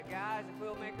rise if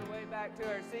we'll make our way back to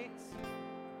our seats.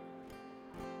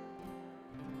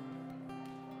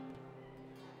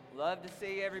 Love to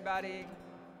see everybody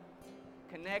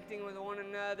connecting with one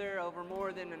another over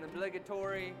more than an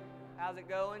obligatory, how's it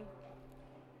going?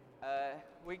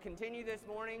 We continue this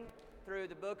morning through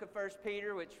the book of 1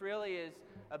 Peter, which really is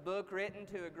a book written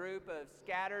to a group of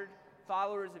scattered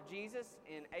followers of Jesus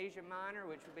in Asia Minor,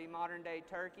 which would be modern-day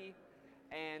Turkey,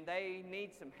 and they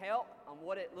need some help on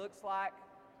what it looks like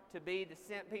to be the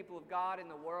sent people of God in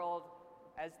the world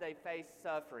as they face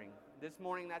suffering. This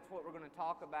morning, that's what we're going to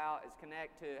talk about, is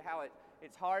connect to how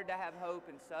it's hard to have hope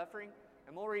in suffering,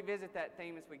 and we'll revisit that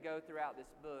theme as we go throughout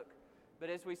this book. But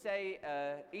as we say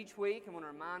each week, I want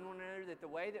to remind one another that the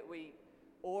way that we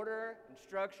order and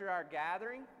structure our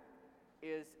gathering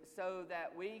is so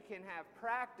that we can have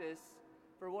practice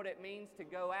for what it means to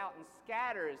go out and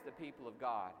scatter as the people of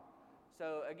God.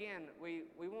 So again, we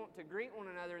want to greet one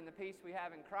another in the peace we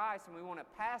have in Christ, and we want to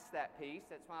pass that peace.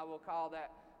 That's why we'll call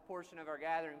that portion of our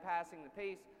gathering passing the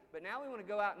peace. But now we want to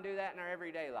go out and do that in our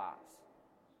everyday lives.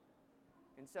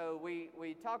 And so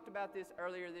we talked about this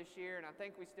earlier this year, and I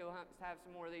think we still have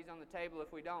some more of these on the table.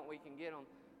 If we don't, we can get them.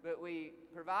 But we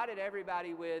provided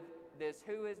everybody with this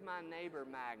Who is My Neighbor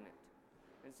magnet.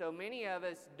 And so many of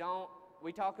us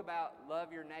we talk about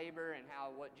love your neighbor and how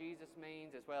what Jesus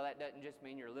means as well. That doesn't just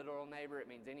mean your literal neighbor. It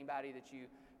means anybody that you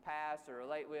pass or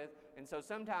relate with. And so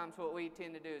sometimes what we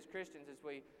tend to do as Christians is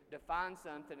we define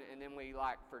something and then we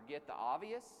forget the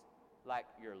obvious, like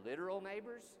your literal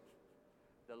neighbors.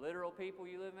 The literal people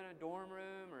you live in a dorm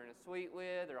room or in a suite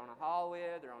with or on a hall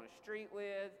with or on a street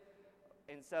with.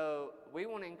 And so we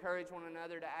want to encourage one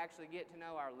another to actually get to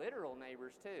know our literal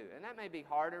neighbors too. And that may be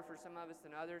harder for some of us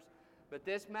than others, but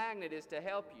this magnet is to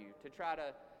help you to try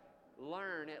to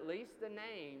learn at least the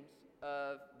names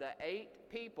of the 8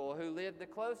 people who live the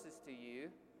closest to you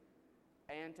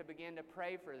and to begin to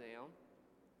pray for them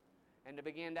and to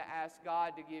begin to ask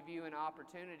God to give you an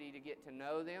opportunity to get to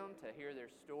know them, to hear their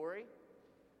story,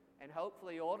 and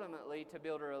hopefully ultimately to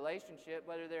build a relationship,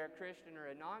 whether they're a Christian or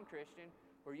a non-Christian,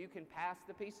 where you can pass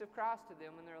the peace of Christ to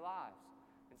them in their lives.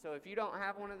 And so if you don't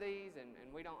have one of these and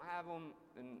we don't have them,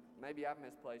 and maybe I've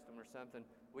misplaced them or something,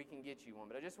 we can get you one.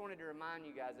 But I just wanted to remind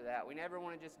you guys of that. We never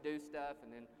want to just do stuff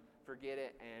and then forget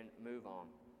it and move on.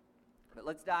 But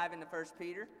let's dive into 1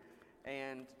 Peter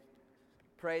and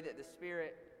pray that the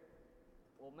Spirit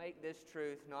will make this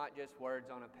truth not just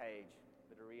words on a page,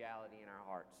 but a reality in our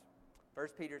hearts. 1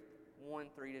 Peter 1,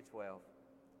 3-12.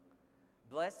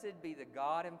 Blessed be the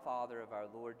God and Father of our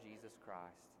Lord Jesus Christ.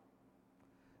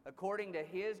 According to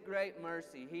His great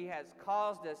mercy, He has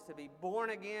caused us to be born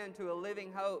again to a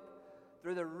living hope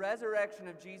through the resurrection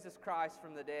of Jesus Christ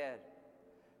from the dead,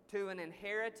 to an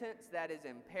inheritance that is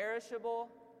imperishable,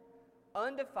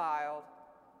 undefiled,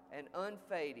 and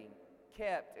unfading,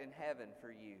 kept in heaven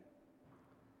for you,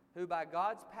 who by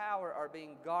God's power are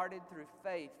being guarded through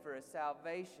faith for a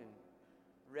salvation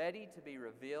ready to be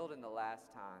revealed in the last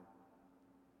time.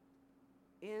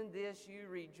 In this you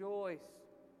rejoice,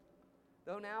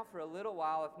 though now for a little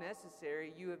while, if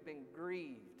necessary, you have been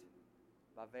grieved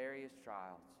by various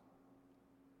trials,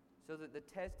 so that the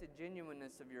tested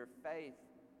genuineness of your faith,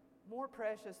 more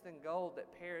precious than gold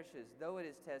that perishes, though it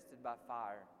is tested by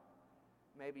fire,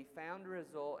 may be found to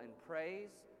result in praise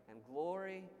and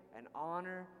glory and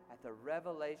honor at the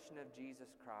revelation of Jesus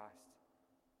Christ.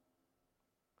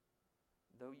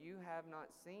 Though you have not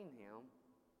seen Him,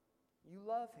 you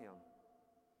love Him.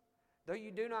 Though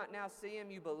you do not now see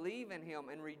Him, you believe in Him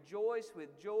and rejoice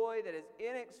with joy that is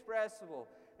inexpressible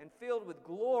and filled with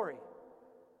glory,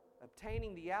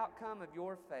 obtaining the outcome of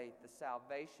your faith, the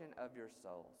salvation of your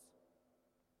souls.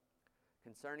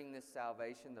 Concerning this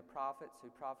salvation, the prophets who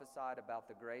prophesied about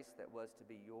the grace that was to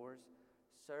be yours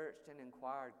searched and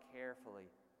inquired carefully,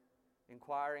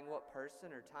 inquiring what person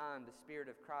or time the Spirit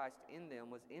of Christ in them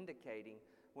was indicating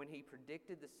when He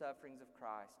predicted the sufferings of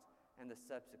Christ and the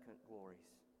subsequent glories.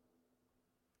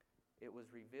 It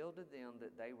was revealed to them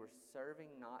that they were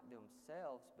serving not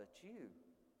themselves but you,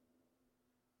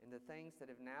 in the things that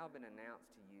have now been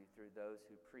announced to you through those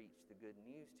who preach the good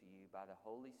news to you by the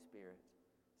Holy Spirit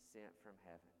sent from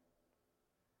heaven,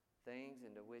 things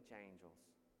into which angels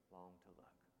long to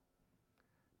look.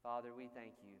 Father, we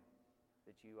thank you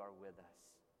that you are with us.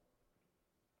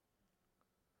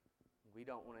 We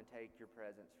don't want to take your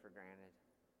presence for granted.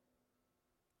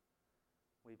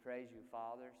 We praise you,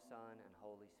 Father, Son, and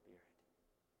Holy Spirit.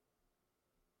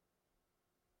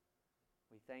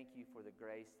 We thank you for the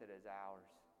grace that is ours,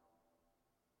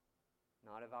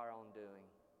 not of our own doing,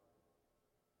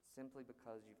 simply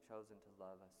because you've chosen to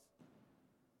love us.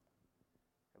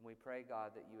 And we pray,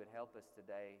 God, that you would help us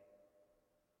today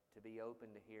to to be open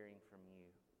to hearing from you.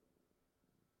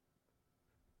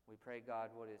 We pray, God,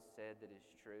 what is said that is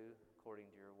true according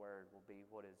to your word will be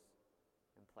what is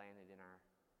implanted in our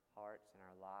hearts and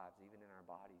our lives, even in our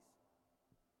bodies.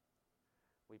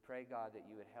 We pray, God, that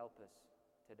you would help us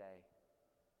today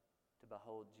to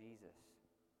behold Jesus,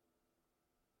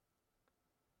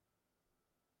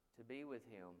 to be with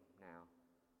him now,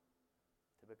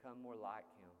 to become more like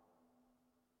him,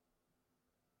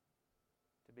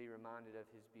 to be reminded of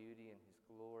his beauty and his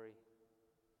glory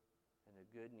and the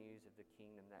good news of the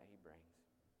kingdom that he brings.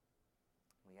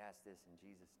 We ask this in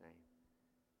Jesus' name.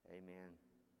 Amen.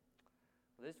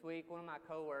 Well, this week, one of my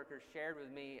coworkers shared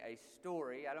with me a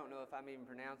story. I don't know if I'm even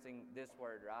pronouncing this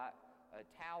word right. A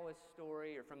Taoist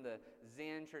story, or from the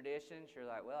Zen tradition. You're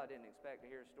like, well, I didn't expect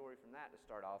to hear a story from that to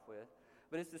start off with.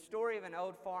 But it's the story of an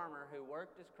old farmer who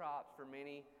worked his crops for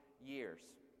many years.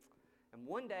 And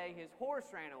one day, his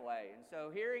horse ran away. And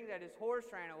so, hearing that his horse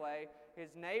ran away,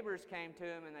 his neighbors came to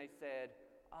him and they said,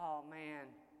 "Oh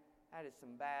man, that is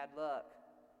some bad luck."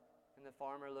 And the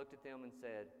farmer looked at them and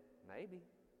said, "Maybe."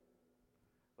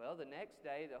 Well, the next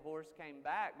day, the horse came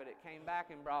back, but it came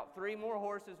back and brought 3 more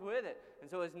horses with it. And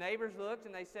so his neighbors looked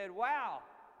and they said, "Wow,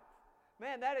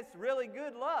 man, that is really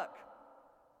good luck."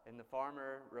 And the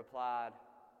farmer replied,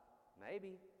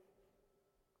 "Maybe."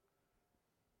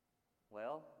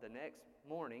 Well, the next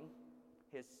morning,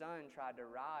 his son tried to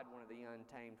ride one of the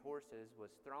untamed horses,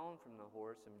 was thrown from the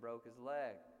horse, and broke his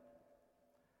leg.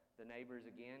 The neighbors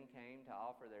again came to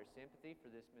offer their sympathy for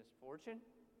this misfortune.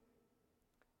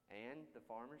 And the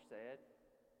farmer said,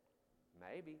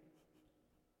 "Maybe."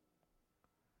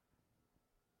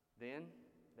 Then,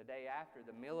 the day after,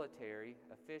 the military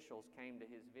officials came to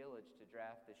his village to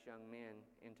draft this young man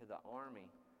into the army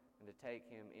and to take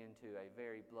him into a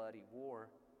very bloody war.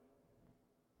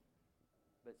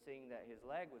 But seeing that his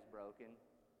leg was broken,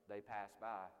 they passed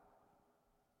by.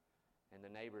 And the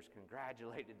neighbors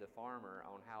congratulated the farmer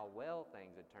on how well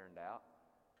things had turned out.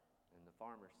 And the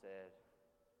farmer said,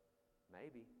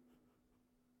 "Maybe."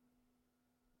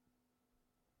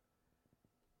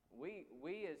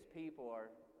 We as people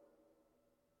are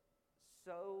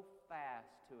so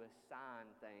fast to assign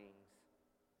things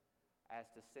as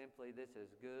to simply this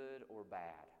is good or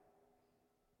bad.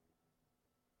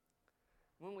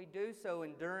 When we do so,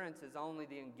 endurance is only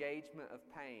the engagement of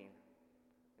pain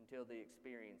until the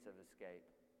experience of escape.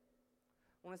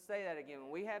 I want to say that again.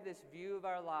 When we have this view of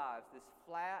our lives, this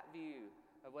flat view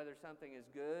of whether something is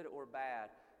good or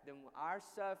bad, then our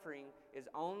suffering is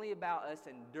only about us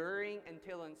enduring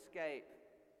until escape.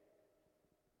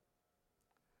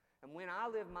 And when I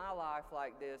live my life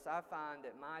like this, I find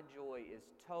that my joy is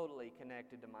totally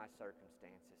connected to my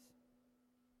circumstances.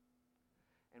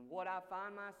 And what I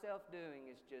find myself doing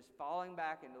is just falling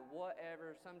back into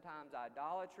whatever, sometimes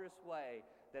idolatrous way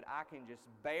that I can just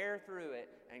bear through it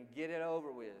and get it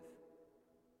over with.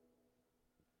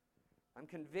 I'm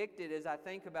convicted as I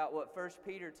think about what 1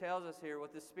 Peter tells us here,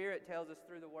 what the Spirit tells us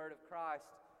through the Word of Christ,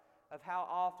 of how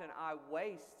often I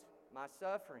waste my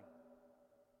suffering.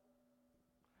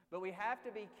 But we have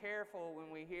to be careful when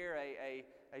we hear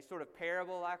a sort of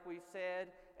parable, like we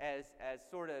said, as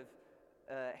sort of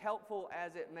helpful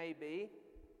as it may be.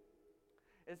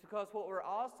 It's because what we're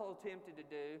also tempted to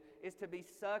do is to be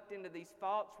sucked into these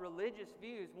false religious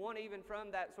views, one even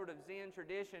from that sort of Zen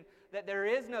tradition, that there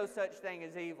is no such thing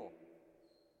as evil.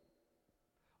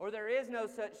 Or there is no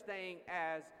such thing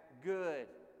as good.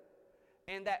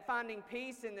 And that finding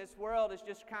peace in this world is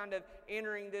just kind of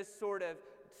entering this sort of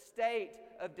state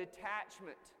of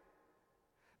detachment.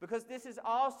 Because this is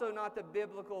also not the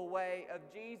biblical way of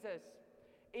Jesus.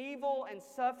 Evil and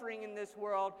suffering in this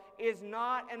world is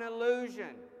not an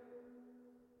illusion.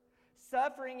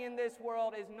 Suffering in this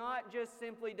world is not just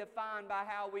simply defined by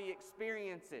how we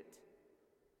experience it.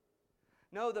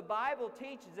 No, the Bible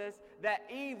teaches us that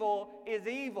evil is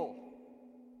evil.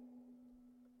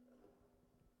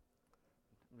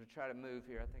 I'm going to try to move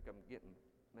here. I think I'm getting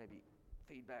maybe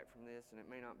feedback from this, and it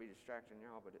may not be distracting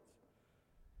y'all, but it's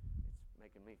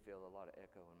making me feel a lot of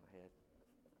echo in my head.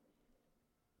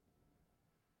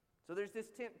 So there's this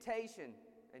temptation,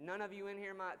 and none of you in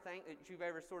here might think that you've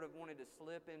ever sort of wanted to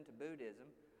slip into Buddhism,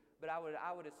 but I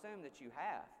would assume that you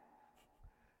have.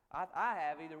 I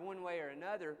have, either one way or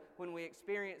another, when we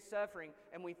experience suffering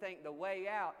and we think the way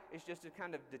out is just to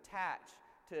kind of detach,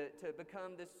 to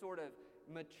become this sort of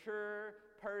mature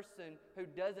person who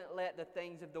doesn't let the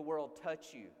things of the world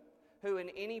touch you, who in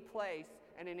any place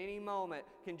and in any moment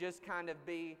can just kind of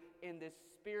be in this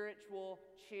spiritual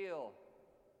chill.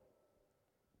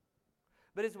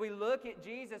 But as we look at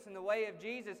Jesus and the way of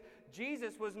Jesus,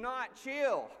 Jesus was not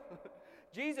chill.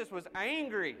 Jesus was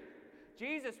angry.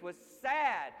 Jesus was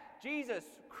sad. Jesus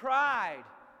cried.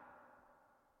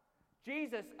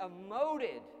 Jesus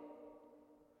emoted.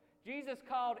 Jesus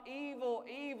called evil,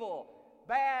 evil,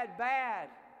 bad, bad,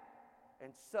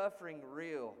 and suffering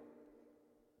real.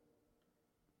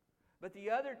 But the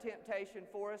other temptation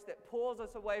for us that pulls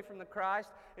us away from the Christ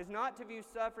is not to view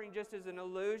suffering just as an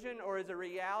illusion or as a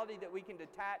reality that we can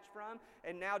detach from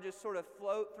and now just sort of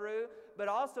float through, but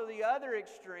also the other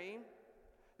extreme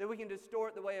that we can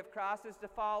distort the way of Christ is to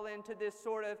fall into this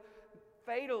sort of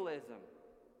fatalism.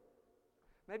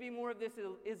 Maybe more of this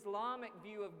Islamic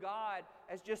view of God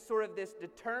as just sort of this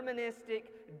deterministic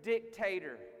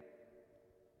dictator.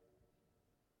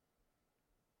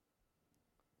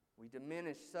 We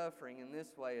diminish suffering in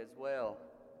this way as well.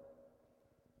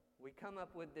 We come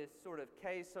up with this sort of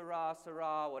que sera,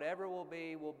 sera, whatever will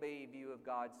be view of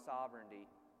God's sovereignty.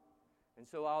 And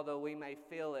so although we may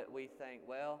feel it, we think,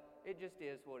 well, it just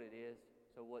is what it is,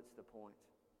 so what's the point?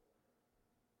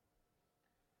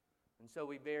 And so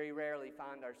we very rarely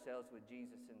find ourselves with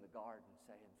Jesus in the garden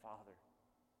saying, Father,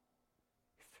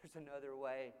 if there's another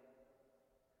way,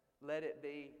 let it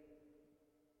be,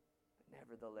 but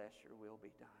nevertheless your will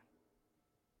be done.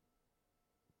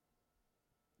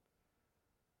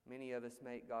 Many of us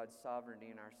make God's sovereignty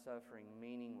in our suffering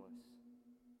meaningless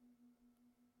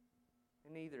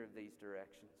in either of these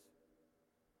directions.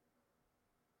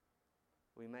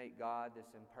 We make God this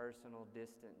impersonal,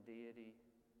 distant deity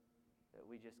that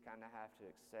we just kind of have to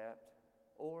accept,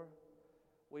 or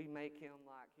we make Him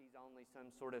like He's only some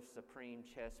sort of supreme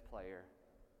chess player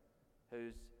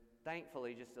who's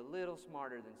thankfully just a little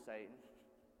smarter than Satan,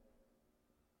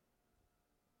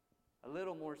 a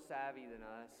little more savvy than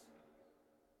us.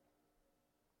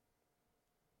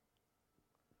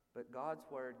 But God's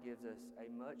Word gives us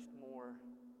a much more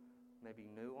maybe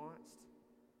nuanced,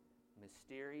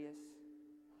 mysterious,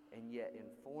 and yet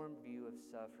informed view of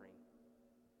suffering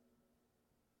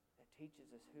that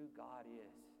teaches us who God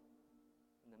is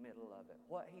in the middle of it,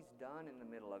 what He's done in the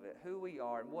middle of it, who we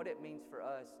are, and what it means for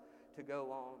us to go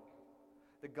on.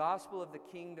 The gospel of the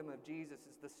kingdom of Jesus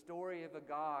is the story of a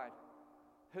God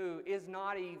who is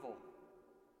not evil,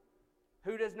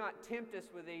 who does not tempt us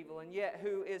with evil, and yet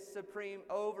who is supreme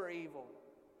over evil,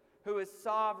 who is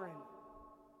sovereign,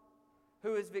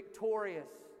 who is victorious,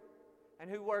 and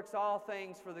who works all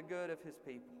things for the good of His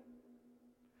people.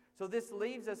 So this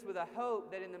leaves us with a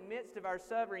hope that in the midst of our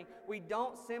suffering, we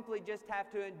don't simply just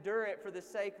have to endure it for the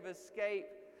sake of escape,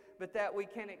 but that we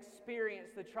can experience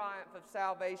the triumph of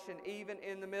salvation even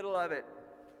in the middle of it.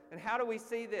 And how do we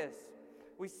see this?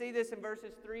 We see this in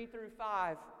verses 3 through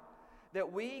 5.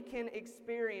 That we can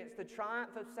experience the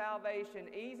triumph of salvation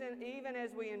even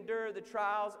as we endure the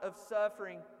trials of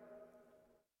suffering.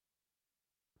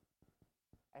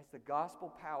 As the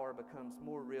gospel power becomes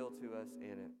more real to us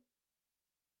in it.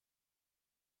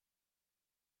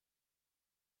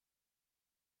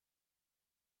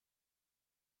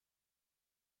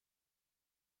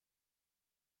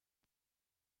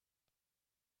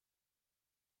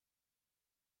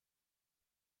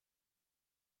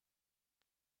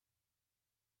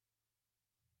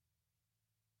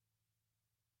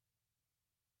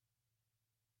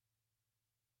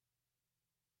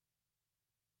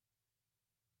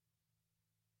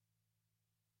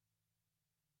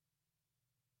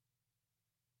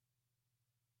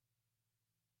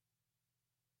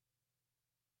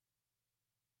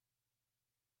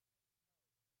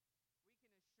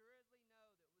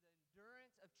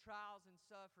 Of trials and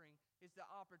suffering is the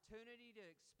opportunity to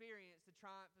experience the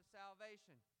triumph of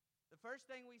salvation. The first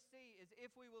thing we see is if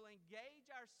we will engage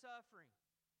our suffering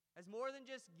as more than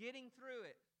just getting through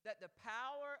it, that the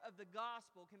power of the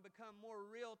gospel can become more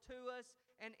real to us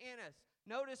and in us.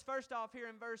 Notice first off here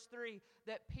in verse 3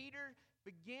 that Peter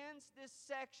begins this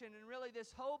section and really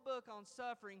this whole book on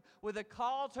suffering with a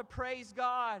call to praise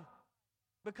God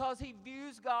because he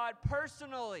views God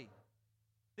personally.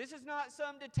 This is not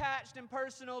some detached and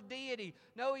personal deity.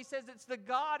 No, he says it's the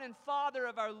God and Father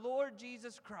of our Lord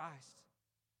Jesus Christ.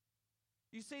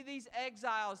 You see these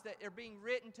exiles that are being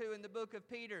written to in the book of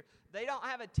Peter, they don't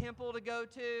have a temple to go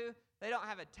to. They don't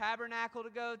have a tabernacle to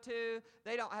go to.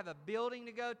 They don't have a building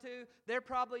to go to. They're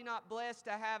probably not blessed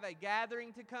to have a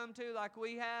gathering to come to like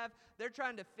we have. They're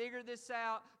trying to figure this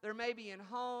out. They're maybe in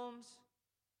homes.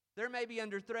 They're maybe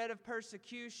under threat of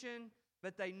persecution.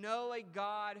 But they know a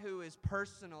God who is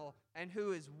personal and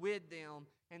who is with them.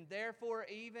 And therefore,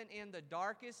 even in the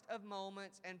darkest of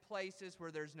moments and places where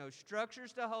there's no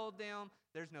structures to hold them,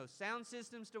 there's no sound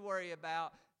systems to worry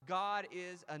about, God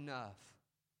is enough.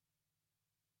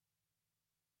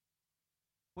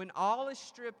 When all is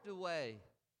stripped away,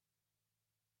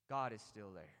 God is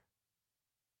still there.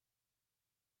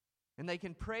 And they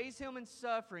can praise Him in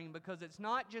suffering because it's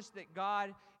not just that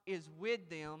God is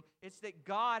with them, it's that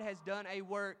God has done a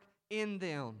work in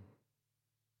them.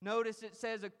 Notice it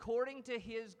says, according to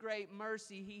His great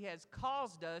mercy, He has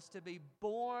caused us to be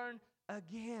born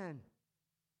again.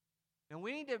 And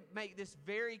we need to make this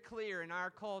very clear in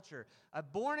our culture. A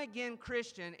born-again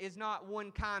Christian is not one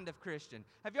kind of Christian.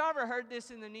 Have you ever heard this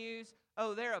in the news?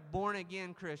 Oh, they're a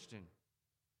born-again Christian.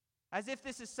 As if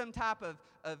this is some type of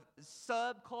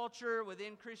subculture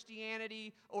within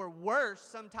Christianity, or worse,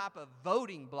 some type of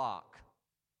voting block.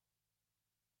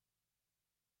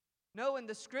 No, in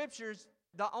the Scriptures,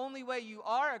 the only way you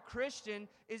are a Christian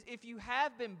is if you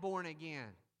have been born again.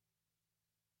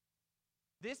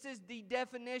 This is the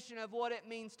definition of what it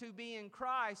means to be in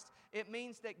Christ. It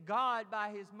means that God, by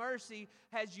His mercy,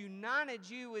 has united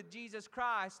you with Jesus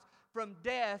Christ from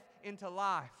death into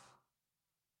life.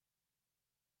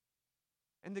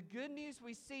 And the good news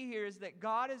we see here is that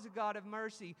God is a God of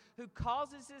mercy who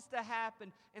causes this to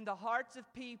happen in the hearts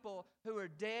of people who are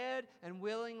dead and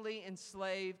willingly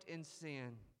enslaved in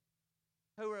sin,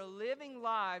 who are living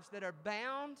lives that are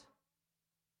bound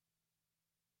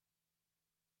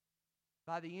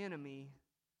by the enemy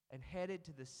and headed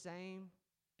to the same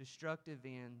destructive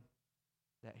end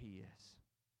that he is.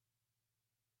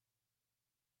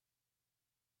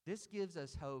 This gives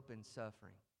us hope in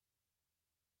suffering.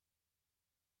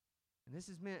 And this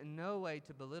is meant in no way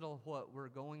to belittle what we're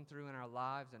going through in our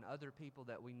lives and other people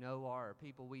that we know are or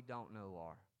people we don't know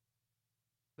are.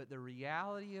 But the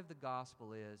reality of the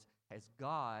gospel is, as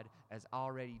God has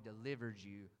already delivered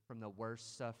you from the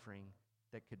worst suffering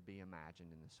that could be imagined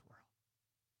in this world.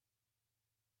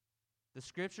 The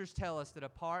Scriptures tell us that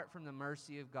apart from the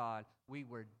mercy of God, we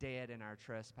were dead in our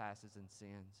trespasses and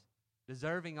sins,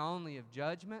 deserving only of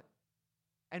judgment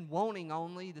and wanting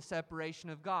only the separation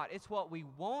of God. It's what we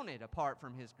wanted apart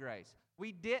from His grace.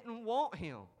 We didn't want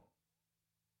Him.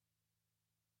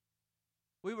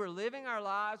 We were living our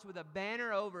lives with a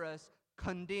banner over us,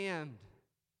 condemned.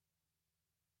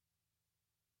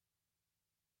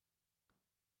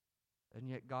 And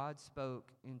yet God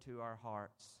spoke into our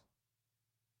hearts,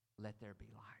 let there be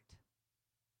light.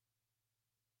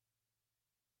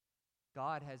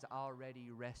 God has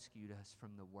already rescued us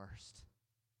from the worst.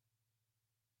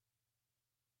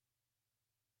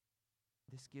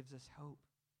 This gives us hope.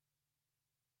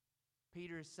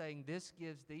 Peter is saying this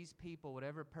gives these people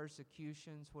whatever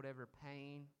persecutions, whatever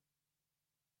pain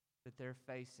that they're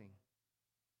facing,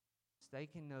 so they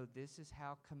can know this is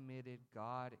how committed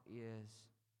God is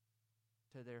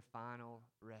to their final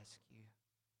rescue.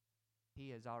 He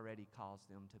has already caused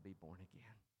them to be born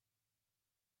again.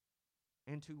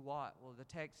 And to what? Well, the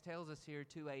text tells us here,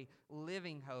 to a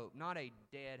living hope, not a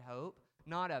dead hope,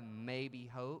 not a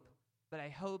maybe hope, but a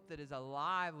hope that is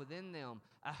alive within them,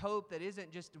 a hope that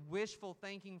isn't just wishful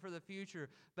thinking for the future,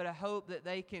 but a hope that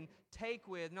they can take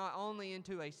with not only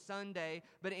into a Sunday,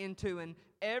 but into an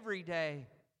everyday.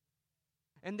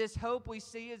 And this hope we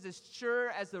see is as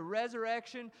sure as the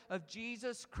resurrection of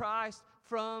Jesus Christ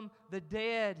from the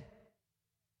dead.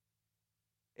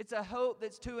 It's a hope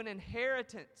that's to an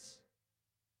inheritance.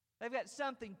 They've got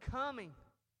something coming.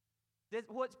 That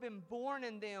what's been born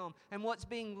in them and what's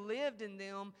being lived in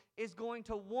them is going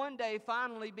to one day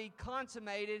finally be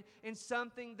consummated in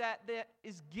something that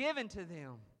is given to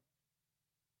them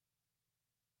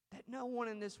that no one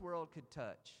in this world could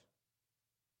touch.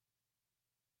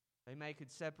 They could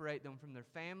separate them from their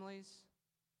families.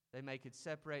 They could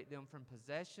separate them from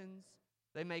possessions.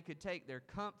 They could take their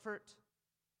comfort.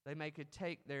 They could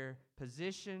take their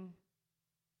position.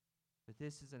 But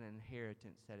this is an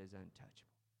inheritance that is untouchable.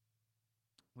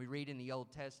 We read in the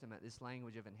Old Testament, this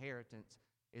language of inheritance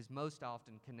is most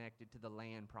often connected to the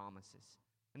land promises.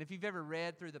 And if you've ever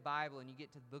read through the Bible and you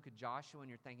get to the book of Joshua and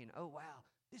you're thinking, oh wow,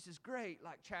 this is great,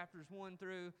 like chapters 1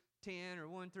 through 10 or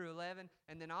 1 through 11,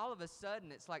 and then all of a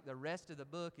sudden it's like the rest of the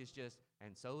book is just,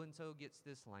 and so gets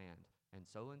this land, and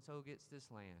so gets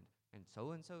this land, and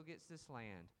so gets this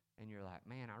land. And you're like,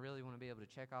 man, I really want to be able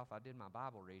to check off I did my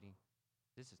Bible reading.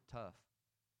 This is tough.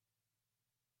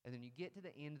 And then you get to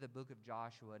the end of the book of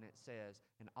Joshua and it says,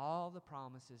 and all the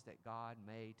promises that God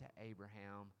made to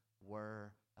Abraham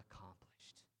were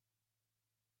accomplished.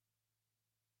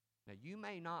 Now, you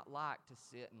may not like to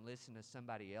sit and listen to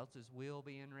somebody else's will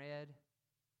being read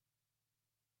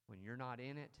when you're not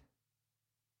in it,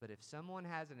 but if someone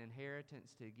has an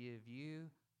inheritance to give you,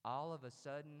 all of a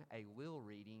sudden a will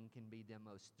reading can be the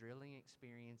most thrilling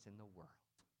experience in the world.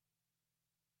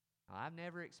 Now, I've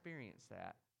never experienced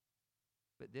that.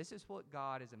 But this is what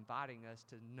God is inviting us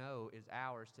to know is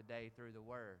ours today through the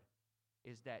Word,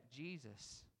 is that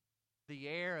Jesus, the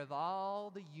heir of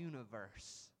all the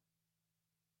universe,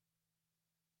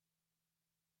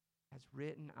 has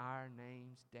written our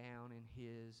names down in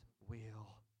His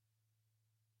will.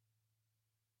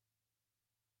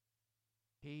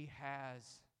 He has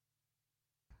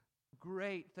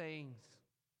great things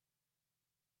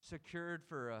secured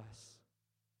for us.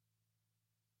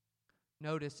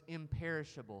 Notice,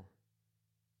 imperishable.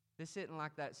 This isn't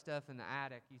like that stuff in the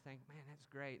attic. You think, man, that's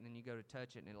great, and then you go to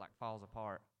touch it and it like falls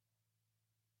apart.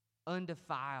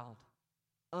 Undefiled,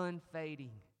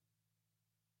 unfading,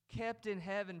 kept in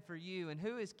heaven for you. And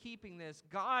who is keeping this?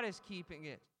 God is keeping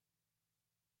it.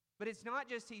 But it's not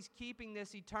just He's keeping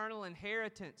this eternal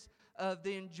inheritance of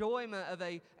the enjoyment of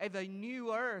a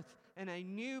new earth and a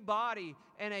new body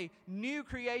and a new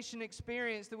creation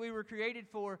experience that we were created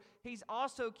for. He's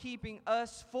also keeping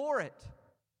us for it.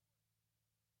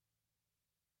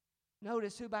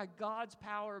 Notice, who by God's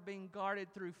power are being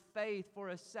guarded through faith for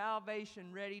a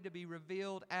salvation ready to be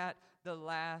revealed at the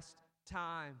last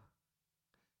time.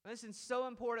 This is so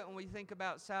important when we think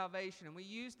about salvation, and we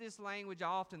use this language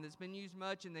often that's been used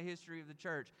much in the history of the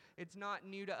church. It's not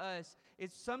new to us.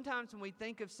 It's sometimes when we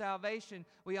think of salvation,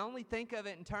 we only think of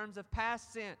it in terms of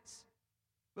past tense.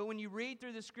 But when you read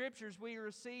through the Scriptures, we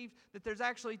receive that there's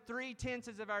actually 3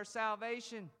 tenses of our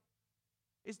salvation.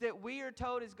 Is that we are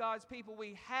told as God's people,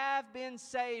 we have been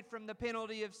saved from the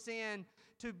penalty of sin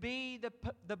to be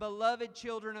the beloved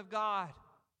children of God.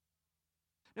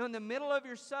 Now, in the middle of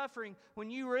your suffering, when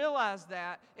you realize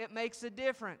that, it makes a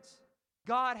difference.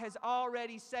 God has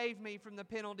already saved me from the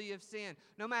penalty of sin.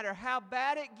 No matter how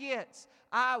bad it gets,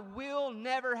 I will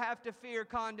never have to fear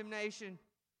condemnation.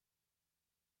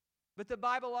 But the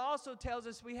Bible also tells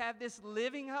us we have this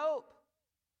living hope.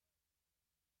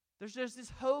 There's just this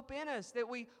hope in us that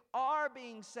we are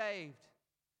being saved.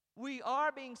 We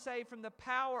are being saved from the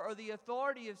power or the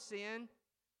authority of sin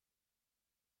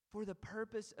for the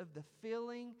purpose of the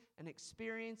filling and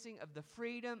experiencing of the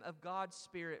freedom of God's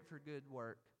Spirit for good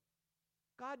work.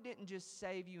 God didn't just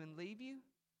save you and leave you.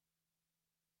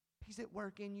 He's at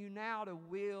work in you now to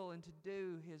will and to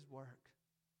do His work.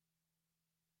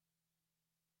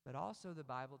 But also the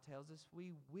Bible tells us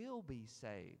we will be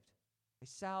saved. A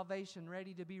salvation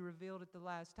ready to be revealed at the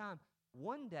last time.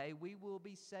 One day we will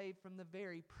be saved from the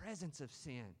very presence of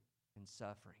sin and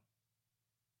suffering,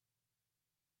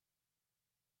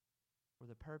 for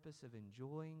the purpose of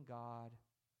enjoying God,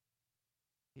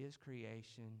 His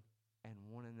creation, and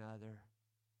one another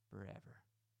forever.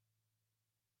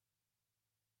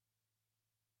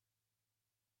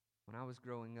 When I was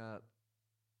growing up,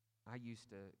 I used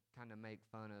to kind of make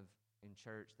fun of in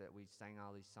church that we sang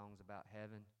all these songs about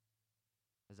heaven.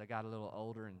 As I got a little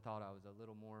older and thought I was a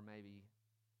little more maybe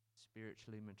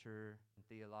spiritually mature and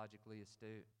theologically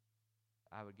astute,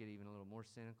 I would get even a little more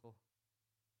cynical.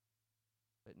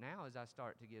 But now as I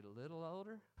start to get a little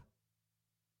older,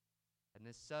 and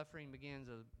this suffering begins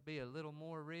to be a little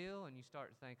more real, and you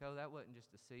start to think, oh, that wasn't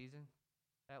just a season.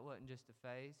 That wasn't just a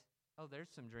phase. Oh, there's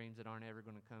some dreams that aren't ever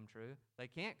going to come true. They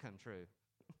can't come true.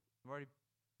 I've already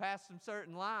passed some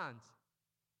certain lines.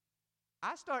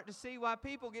 I start to see why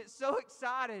people get so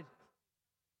excited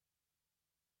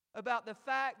about the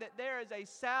fact that there is a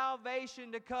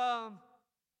salvation to come.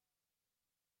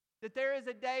 That there is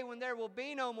a day when there will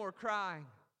be no more crying.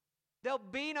 There'll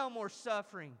be no more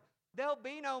suffering. There'll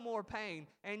be no more pain.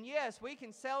 And yes, we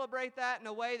can celebrate that in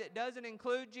a way that doesn't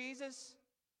include Jesus.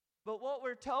 But what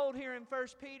we're told here in 1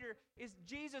 Peter is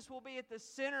Jesus will be at the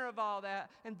center of all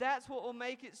that. And that's what will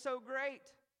make it so great.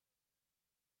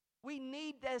 We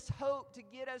need this hope to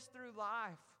get us through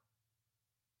life.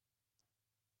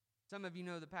 Some of you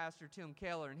know the pastor Tim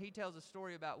Keller, and he tells a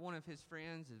story about one of his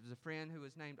friends. It was a friend who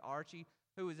was named Archie,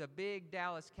 who was a big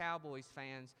Dallas Cowboys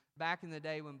fan back in the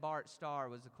day when Bart Starr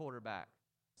was the quarterback.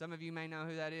 Some of you may know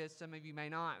who that is, some of you may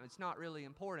not. It's not really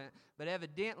important, but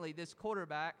evidently this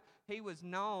quarterback, he was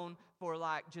known for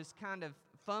like just kind of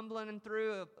fumbling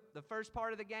through the first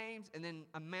part of the games and then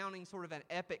mounting sort of an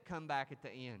epic comeback at the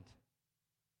end.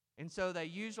 And so they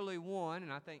usually won,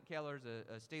 and I think Keller's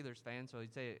a Steelers fan, so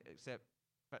he'd say except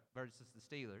versus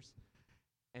the Steelers.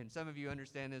 And some of you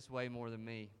understand this way more than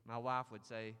me. My wife would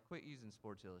say, quit using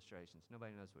sports illustrations.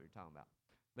 Nobody knows what you're talking about.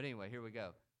 But anyway, here we go.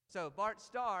 So Bart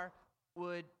Starr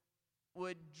would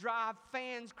drive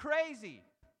fans crazy.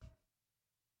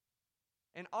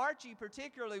 And Archie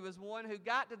particularly was one who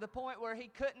got to the point where he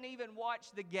couldn't even watch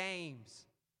the games.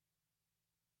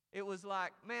 It was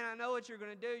like, man, I know what you're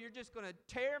going to do. You're just going to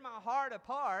tear my heart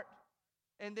apart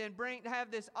and then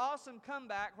have this awesome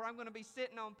comeback where I'm going to be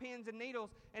sitting on pins and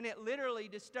needles. And it literally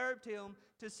disturbed him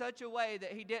to such a way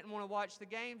that he didn't want to watch the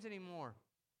games anymore.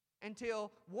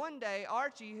 Until one day,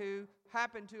 Archie, who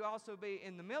happened to also be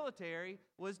in the military,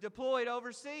 was deployed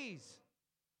overseas.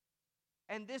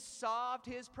 And this solved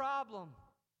his problem.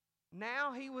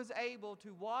 Now he was able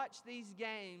to watch these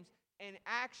games and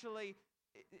actually,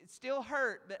 it still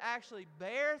hurt, but actually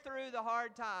bear through the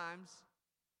hard times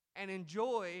and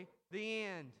enjoy the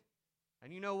end.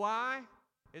 And you know why?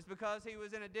 It's because he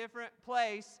was in a different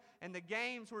place and the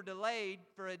games were delayed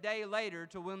for a day later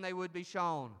to when they would be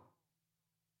shown.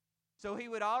 So he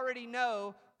would already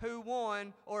know who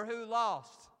won or who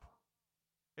lost.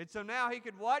 And so now he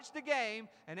could watch the game,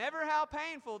 and ever how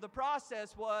painful the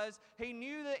process was, he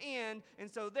knew the end,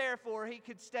 and so therefore he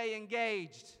could stay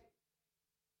engaged.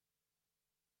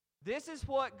 This is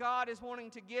what God is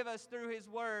wanting to give us through His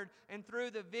Word and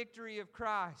through the victory of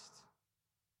Christ.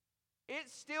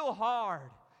 It's still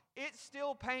hard. It's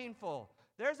still painful.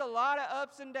 There's a lot of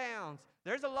ups and downs.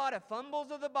 There's a lot of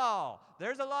fumbles of the ball.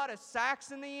 There's a lot of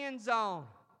sacks in the end zone.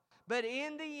 But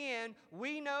in the end,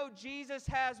 we know Jesus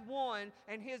has won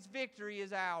and His victory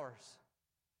is ours.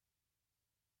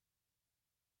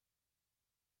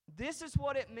 This is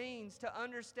what it means to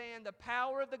understand the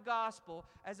power of the gospel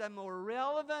as a more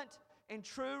relevant and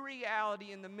true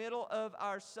reality in the middle of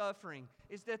our suffering,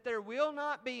 is that there will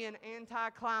not be an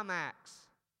anticlimax.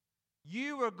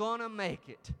 You are going to make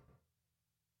it.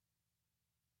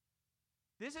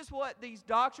 This is what these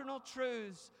doctrinal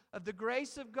truths of the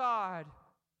grace of God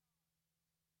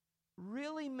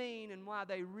really mean and why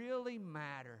they really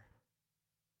matter.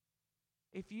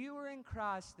 If you are in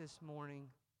Christ this morning,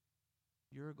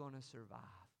 you're going to survive.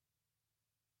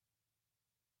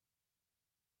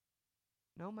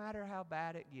 No matter how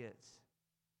bad it gets,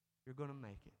 you're going to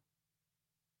make it.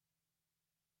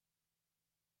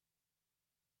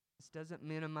 This doesn't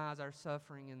minimize our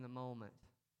suffering in the moment,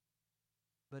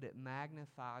 but it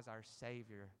magnifies our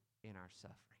Savior in our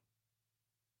suffering.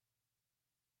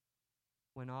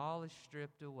 When all is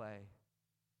stripped away,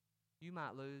 you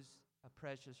might lose a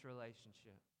precious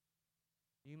relationship.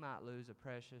 You might lose a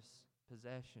precious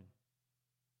possession.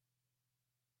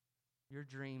 Your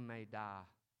dream may die,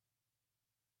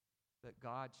 but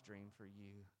God's dream for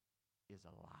you is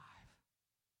alive.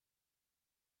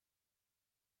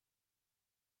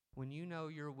 When you know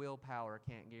your willpower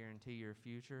can't guarantee your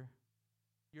future,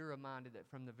 you're reminded that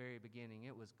from the very beginning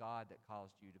it was God that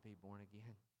caused you to be born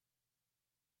again.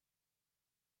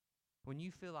 When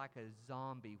you feel like a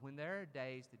zombie, when there are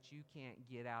days that you can't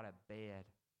get out of bed,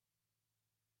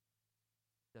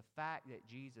 the fact that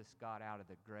Jesus got out of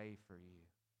the grave for you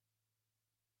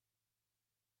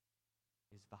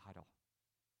is vital.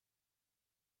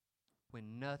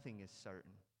 When nothing is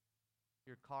certain,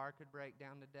 your car could break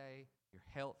down today, your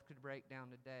health could break down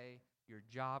today, your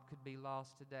job could be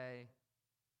lost today,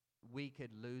 we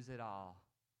could lose it all.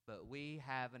 But we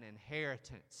have an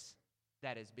inheritance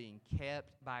that is being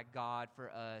kept by God for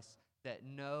us that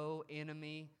no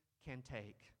enemy can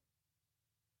take.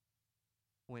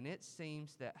 When it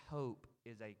seems that hope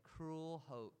is a cruel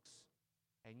hoax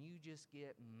and you just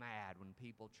get mad when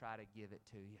people try to give it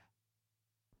to you,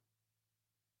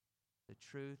 the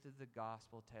truth of the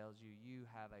gospel tells you you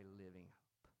have a living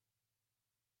hope.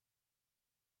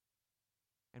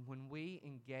 And when we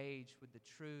engage with the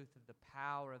truth of the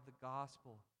power of the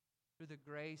gospel through the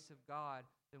grace of God,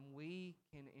 then we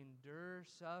can endure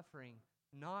suffering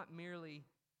not merely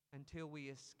until we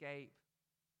escape,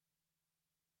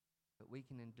 but we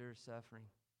can endure suffering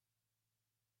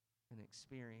and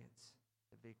experience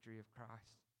the victory of Christ.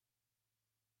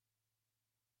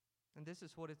 And this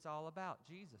is what it's all about,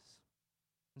 Jesus.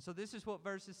 And so this is what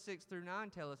verses 6 through 9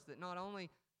 tell us, that not only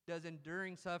does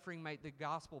enduring suffering make the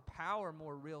gospel power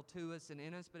more real to us and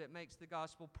in us, but it makes the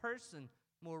gospel person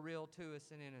more real to us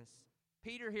and in us.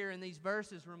 Peter here in these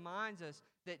verses reminds us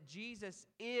that Jesus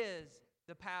is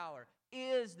the power,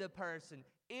 is the person,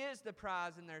 is the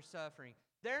prize in their suffering.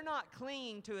 They're not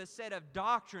clinging to a set of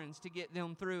doctrines to get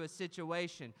them through a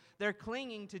situation. They're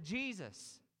clinging to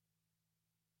Jesus.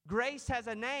 Grace has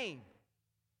a name.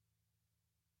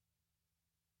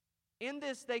 In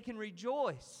this, they can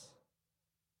rejoice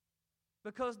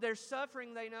because their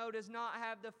suffering, they know, does not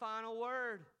have the final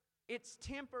word. It's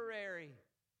temporary.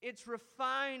 It's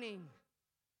refining.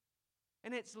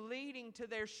 And it's leading to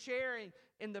their sharing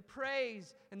in the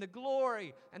praise and the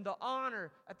glory and the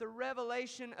honor at the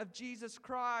revelation of Jesus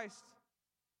Christ.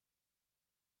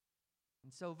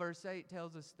 And so verse 8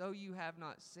 tells us, though you have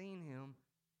not seen Him,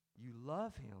 you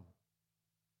love Him.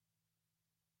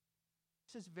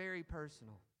 This is very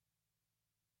personal.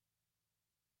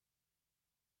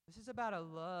 This is about a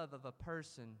love of a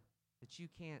person that you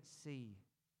can't see.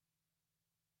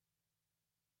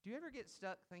 Do you ever get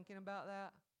stuck thinking about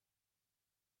that?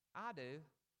 I do.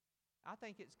 I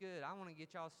think it's good. I want to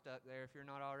get y'all stuck there if you're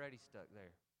not already stuck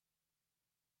there.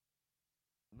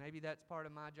 maybe that's part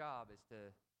of my job, is to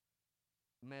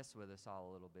mess with us all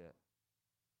a little bit.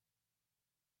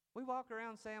 We walk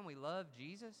around saying we love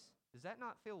Jesus. Does that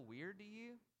not feel weird to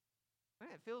you? Man,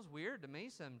 it feels weird to me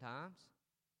sometimes.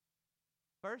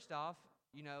 First off,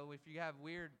 if you have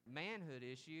weird manhood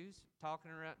issues,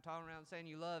 talking around saying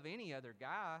you love any other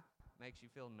guy makes you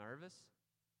feel nervous.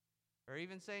 Or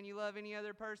even saying you love any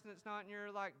other person that's not in your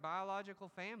biological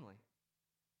family.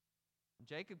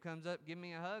 Jacob comes up, gives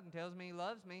me a hug, and tells me he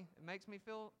loves me. It makes me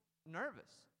feel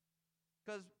nervous.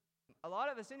 Because a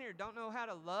lot of us in here don't know how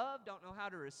to love, don't know how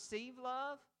to receive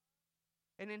love.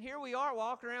 And then here we are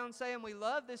walking around saying we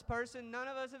love this person none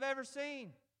of us have ever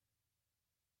seen.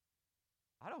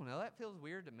 I don't know, that feels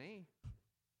weird to me.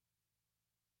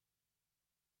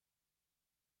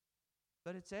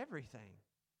 But it's everything.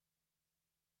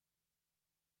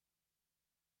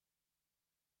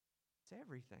 It's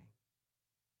everything.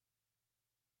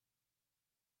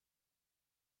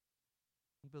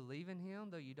 You believe in Him,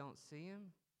 though you don't see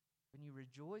Him, and you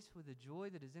rejoice with a joy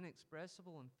that is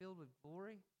inexpressible and filled with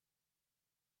glory.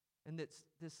 And that's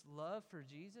this love for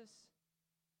Jesus,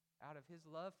 out of His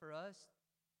love for us,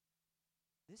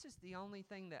 this is the only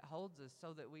thing that holds us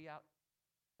so that we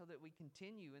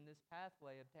continue in this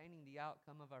pathway, obtaining the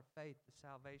outcome of our faith, the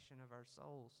salvation of our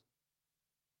souls.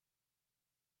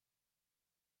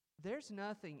 There's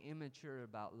nothing immature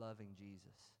about loving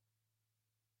Jesus.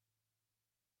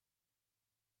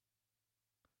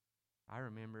 I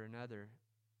remember I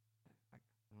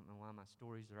don't know why my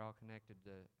stories are all connected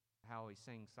to how we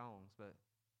sing songs, but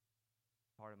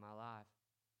part of my life.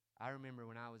 I remember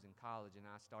when I was in college and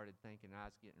I started thinking I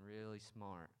was getting really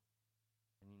smart.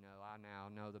 And I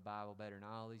now know the Bible better than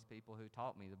all these people who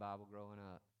taught me the Bible growing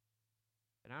up.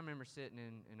 And I remember sitting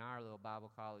in our little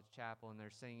Bible college chapel, and they're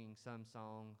singing some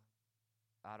song,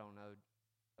 I don't know,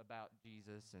 about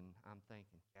Jesus, and I'm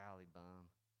thinking, golly bum,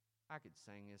 I could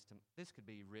sing this. This could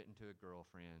be written to a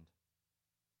girlfriend.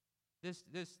 This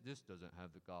doesn't have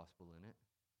the gospel in it.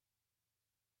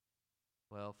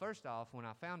 Well, first off, when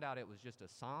I found out it was just a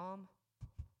psalm,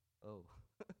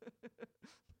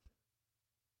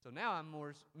 So now I'm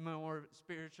more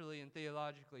spiritually and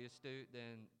theologically astute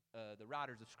than the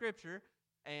writers of Scripture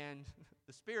and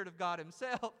the Spirit of God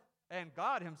Himself and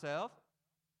God Himself.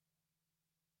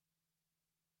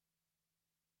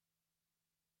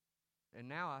 And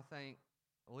now I think,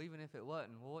 well, even if it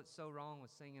wasn't, what's so wrong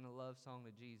with singing a love song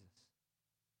to Jesus?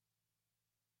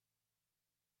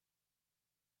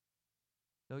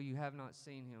 Though you have not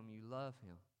seen Him, you love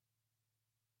Him.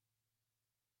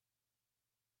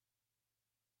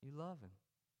 You love Him.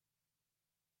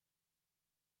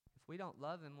 If we don't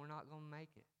love Him, we're not going to make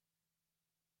it.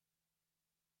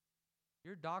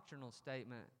 Your doctrinal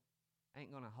statement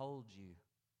ain't going to hold you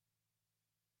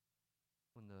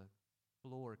when the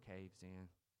floor caves in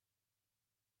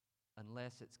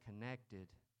unless it's connected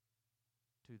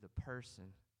to the person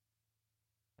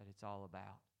that it's all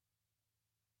about.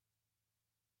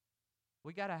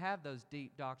 We got to have those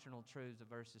deep doctrinal truths of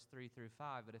verses 3 through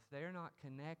 5, but if they're not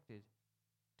connected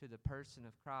to the person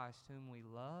of Christ whom we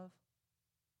love,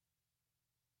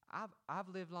 I've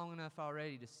lived long enough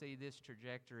already to see this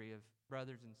trajectory of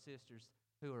brothers and sisters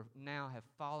who are now have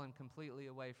fallen completely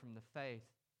away from the faith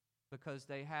because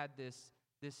they had this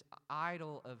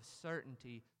idol of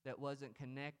certainty that wasn't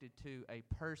connected to a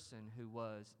person who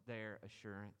was their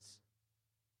assurance.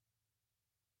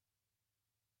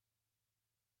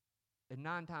 And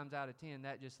 9 times out of 10,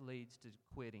 that just leads to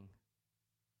quitting.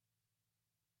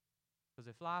 Because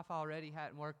if life already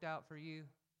hadn't worked out for you,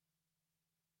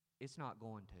 it's not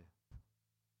going to.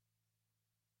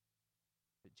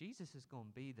 But Jesus is going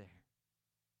to be there.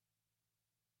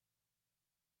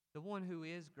 The one who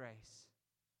is grace.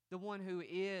 The one who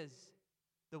is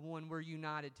the one we're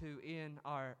united to in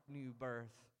our new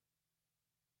birth.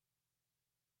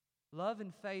 Love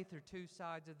and faith are 2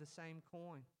 sides of the same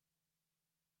coin.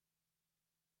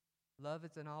 Love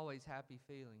isn't always happy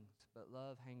feelings, but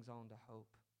love hangs on to hope.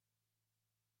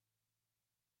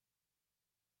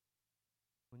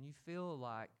 When you feel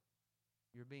like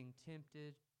you're being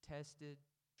tempted, tested,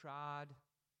 tried,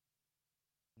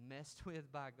 messed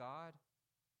with by God,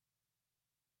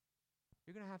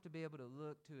 you're going to have to be able to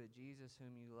look to a Jesus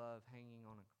whom you love hanging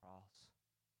on a cross.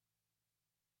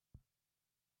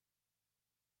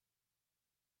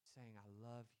 Saying, I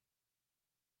love you.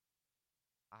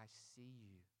 I see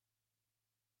you.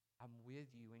 I'm with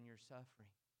you in your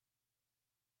suffering.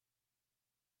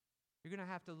 You're going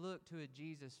to have to look to a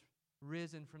Jesus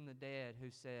risen from the dead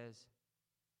who says,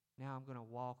 now I'm going to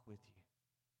walk with you.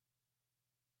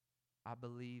 I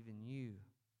believe in you.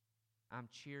 I'm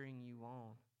cheering you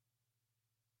on.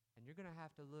 And you're going to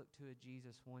have to look to a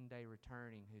Jesus one day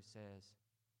returning who says,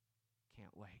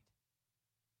 can't wait.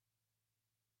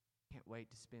 Can't wait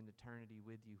to spend eternity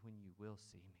with you when you will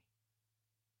see me.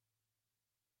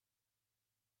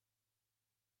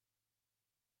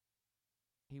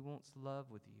 He wants love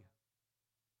with you.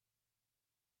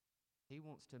 He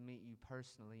wants to meet you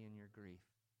personally in your grief.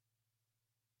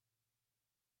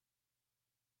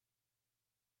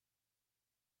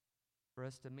 For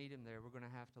us to meet him there, we're going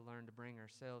to have to learn to bring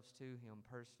ourselves to him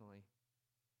personally.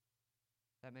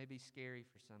 That may be scary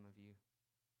for some of you.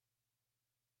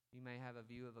 You may have a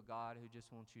view of a God who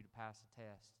just wants you to pass a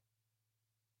test.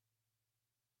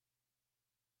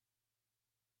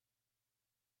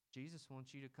 Jesus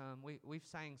wants you to come. We've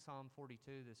sang Psalm 42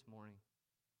 this morning.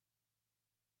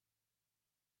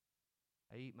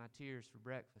 I eat my tears for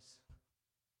breakfast.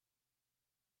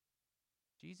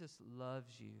 Jesus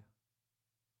loves you.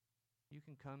 You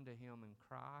can come to him and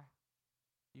cry.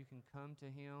 You can come to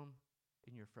him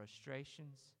in your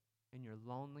frustrations, in your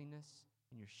loneliness,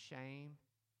 in your shame,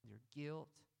 your guilt,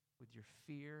 with your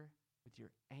fear, with your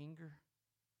anger.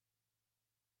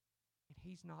 And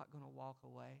he's not going to walk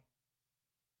away.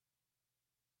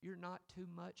 You're not too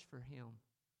much for him.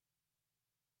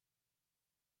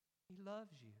 He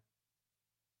loves you.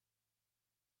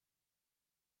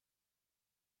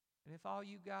 And if all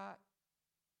you got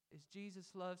is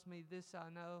Jesus loves me, this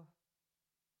I know,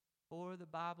 or the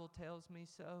Bible tells me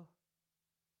so,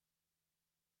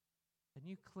 and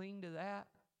you cling to that,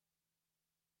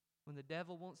 when the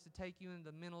devil wants to take you into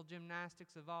the mental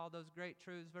gymnastics of all those great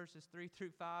truths, verses 3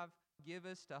 through 5, give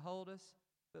us to hold us,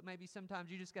 but maybe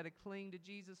sometimes you just got to cling to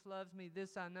Jesus loves me,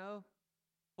 this I know,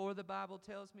 or the Bible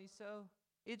tells me so.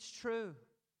 It's true.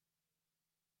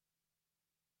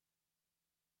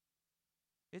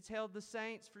 It's held the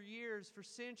saints for years, for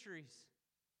centuries.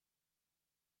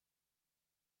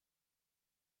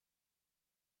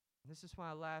 And this is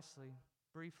why, lastly,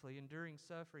 briefly, enduring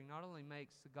suffering not only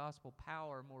makes the gospel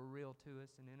power more real to us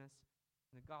and in us,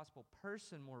 and the gospel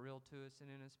person more real to us and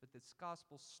in us, but this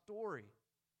gospel story.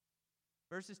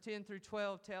 Verses 10 through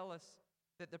 12 tell us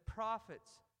that the prophets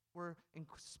were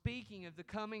speaking of the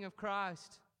coming of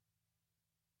Christ.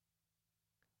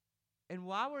 And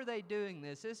why were they doing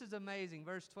this? This is amazing.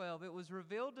 Verse 12, it was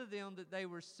revealed to them that they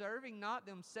were serving not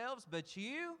themselves, but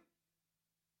you.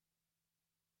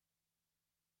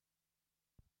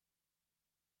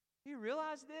 Do you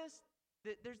realize this?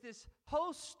 That there's this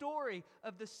whole story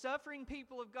of the suffering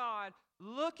people of God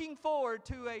looking forward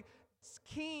to a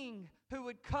king who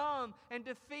would come and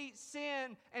defeat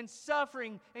sin and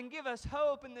suffering and give us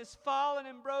hope in this fallen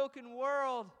and broken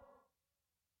world.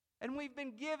 And we've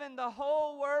been given the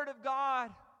whole Word of God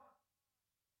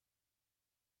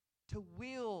to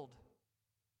wield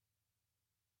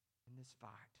in this fight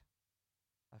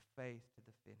of faith to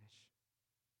the finish.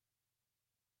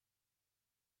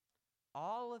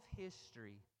 All of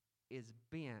history is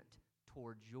bent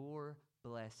toward your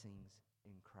blessings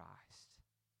in Christ.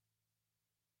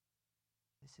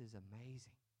 This is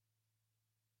amazing.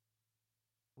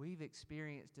 We've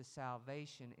experienced a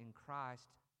salvation in Christ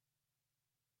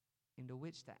into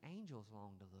which the angels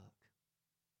long to look.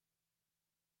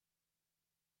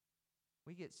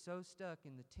 We get so stuck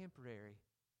in the temporary,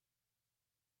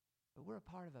 but we're a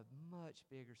part of a much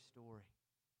bigger story.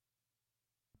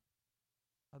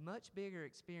 A much bigger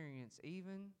experience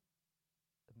even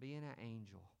than being an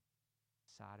angel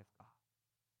side of God.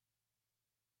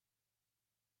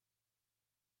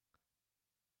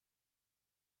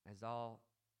 As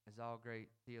all great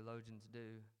theologians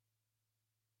do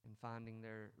in finding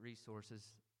their resources,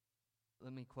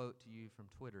 let me quote to you from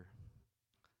Twitter.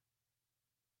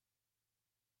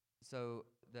 So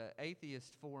the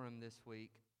Atheist Forum this week,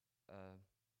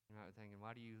 you might be thinking,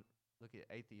 why do you look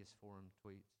at Atheist Forum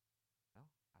tweets? Well,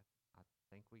 I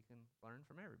think we can learn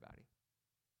from everybody.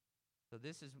 So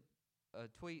this is a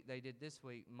tweet they did this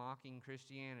week mocking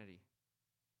Christianity.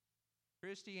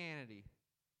 Christianity,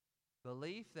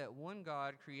 belief that one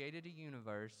God created a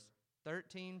universe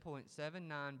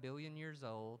 13.79 billion years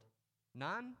old,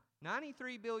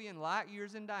 93 billion light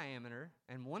years in diameter,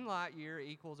 and 1 light year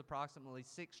equals approximately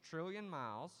 6 trillion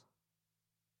miles,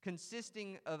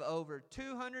 consisting of over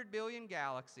 200 billion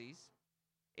galaxies,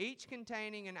 each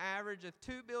containing an average of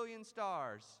 2 billion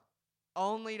stars,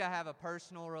 only to have a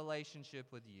personal relationship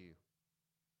with you.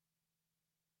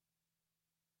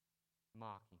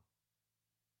 Mocking.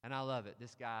 And I love it.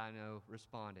 This guy I know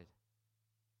responded,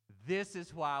 "This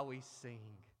is why we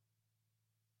sing."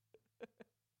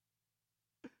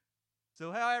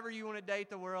 So however you want to date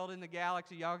the world in the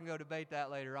galaxy, y'all can go debate that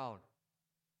later on.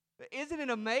 But isn't it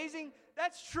amazing?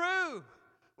 That's true.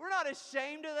 We're not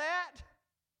ashamed of that.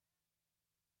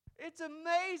 It's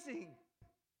amazing.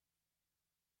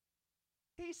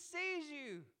 He sees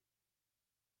you.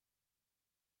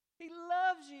 He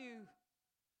loves you.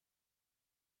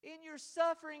 In your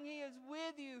suffering, He is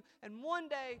with you. And one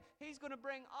day, He's going to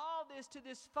bring all this to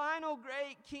this final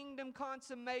great kingdom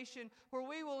consummation where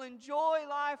we will enjoy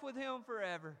life with Him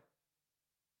forever.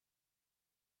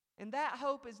 And that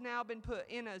hope has now been put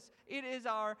in us. It is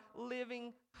our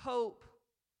living hope.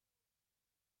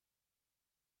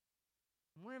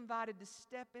 And we're invited to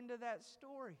step into that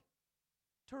story,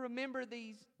 to remember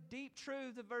these deep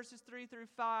truths of verses 3 through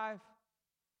 5,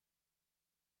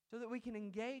 so that we can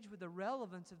engage with the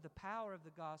relevance of the power of the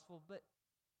gospel, but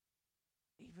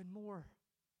even more,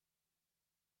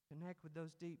 connect with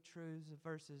those deep truths of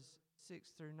verses 6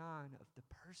 through 9 of the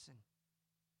person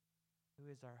who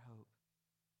is our hope.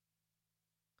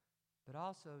 But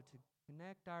also to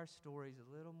connect our stories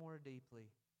a little more deeply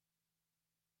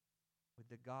with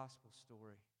the gospel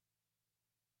story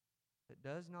that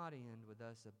does not end with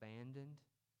us abandoned,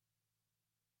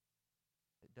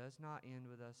 that does not end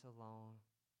with us alone,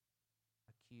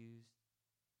 accused,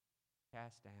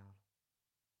 cast down,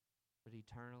 but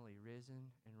eternally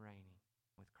risen and reigning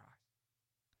with Christ.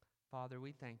 Father,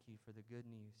 we thank You for the good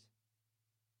news,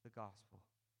 the gospel.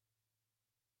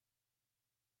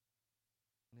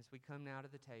 And as we come now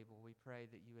to the table, we pray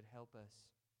that You would help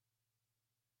us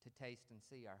to taste and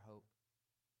see our hope.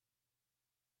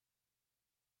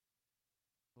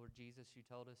 Lord Jesus, You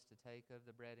told us to take of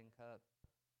the bread and cup,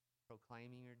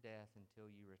 proclaiming Your death until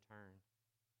You return.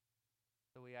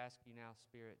 So we ask You now,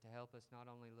 Spirit, to help us not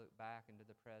only look back into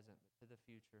the present, but to the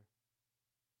future.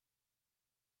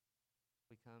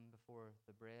 We come before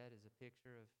the bread as a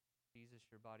picture of Jesus,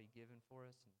 Your body given for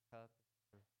us, and the cup,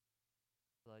 Your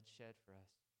blood shed for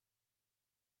us.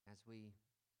 As we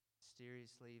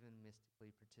mysteriously, even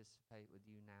mystically participate with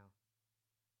You now,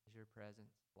 as Your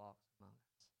presence walks among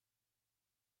us.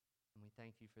 And we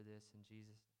thank You for this in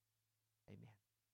Jesus' name. Amen.